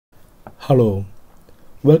Hello,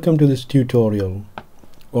 welcome to this tutorial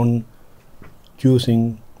on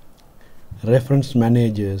using reference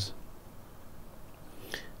managers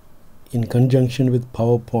in conjunction with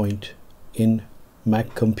PowerPoint in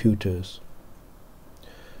Mac computers.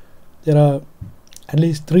 There are at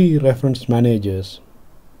least 3 reference managers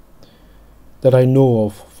that I know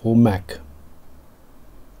of for Mac.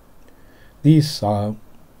 These are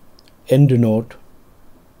Endnote,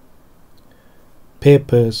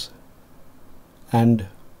 Papers, and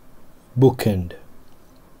Bookend.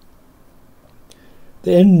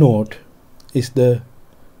 The Endnote is the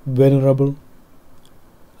venerable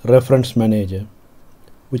reference manager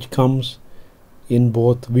which comes in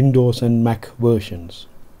both Windows and Mac versions.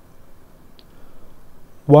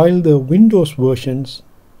 While the Windows versions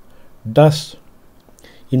does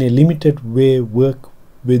in a limited way work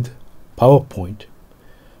with PowerPoint,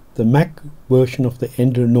 the Mac version of the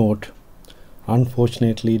Endnote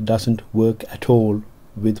unfortunately doesn't work at all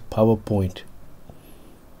with PowerPoint.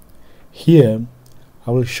 Here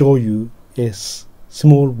I will show you a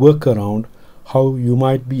small workaround how you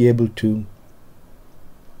might be able to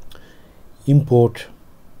import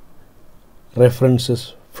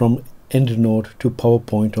references from Endnote to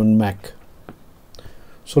PowerPoint on Mac.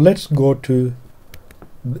 So let's go to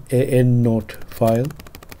the Endnote file.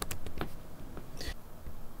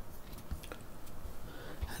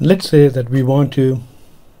 Let's say that we want to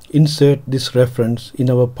insert this reference in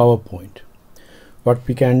our PowerPoint. What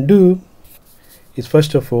we can do is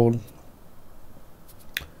first of all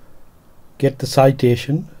get the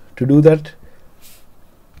citation. To do that,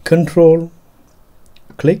 Control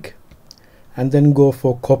click and then go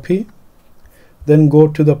for copy, then go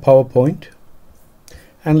to the PowerPoint,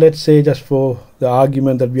 and let's say, just for the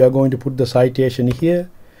argument that we are going to put the citation here,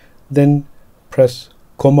 then press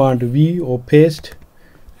Command V or paste,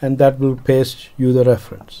 and that will paste you the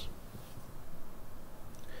reference.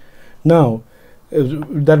 Now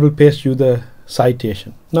that will paste you the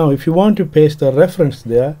citation. Now if you want to paste the reference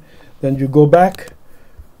there, then you go back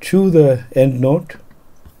to the Endnote,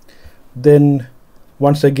 then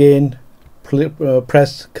once again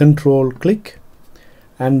press Control click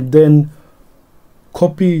and then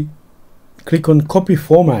click on copy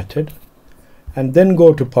formatted, and then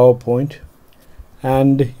go to PowerPoint,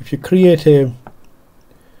 and if you create a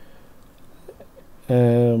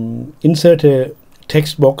insert a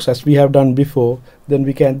text box as we have done before, then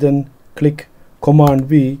we can then click Command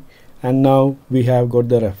V, and now we have got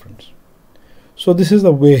the reference. So this is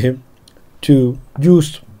the way to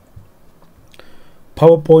use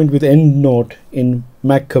PowerPoint with Endnote in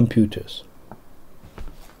Mac computers.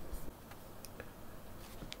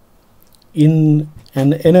 In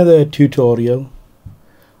another tutorial,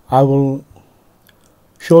 I will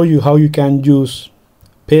show you how you can use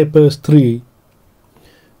Papers trhe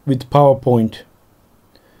with PowerPoint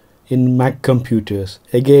in Mac computers.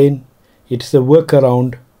 Again, it's a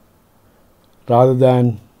workaround rather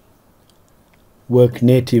than work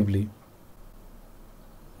natively.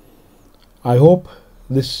 I hope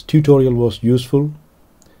this tutorial was useful.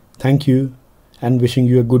 Thank you and wishing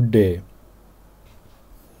you a good day.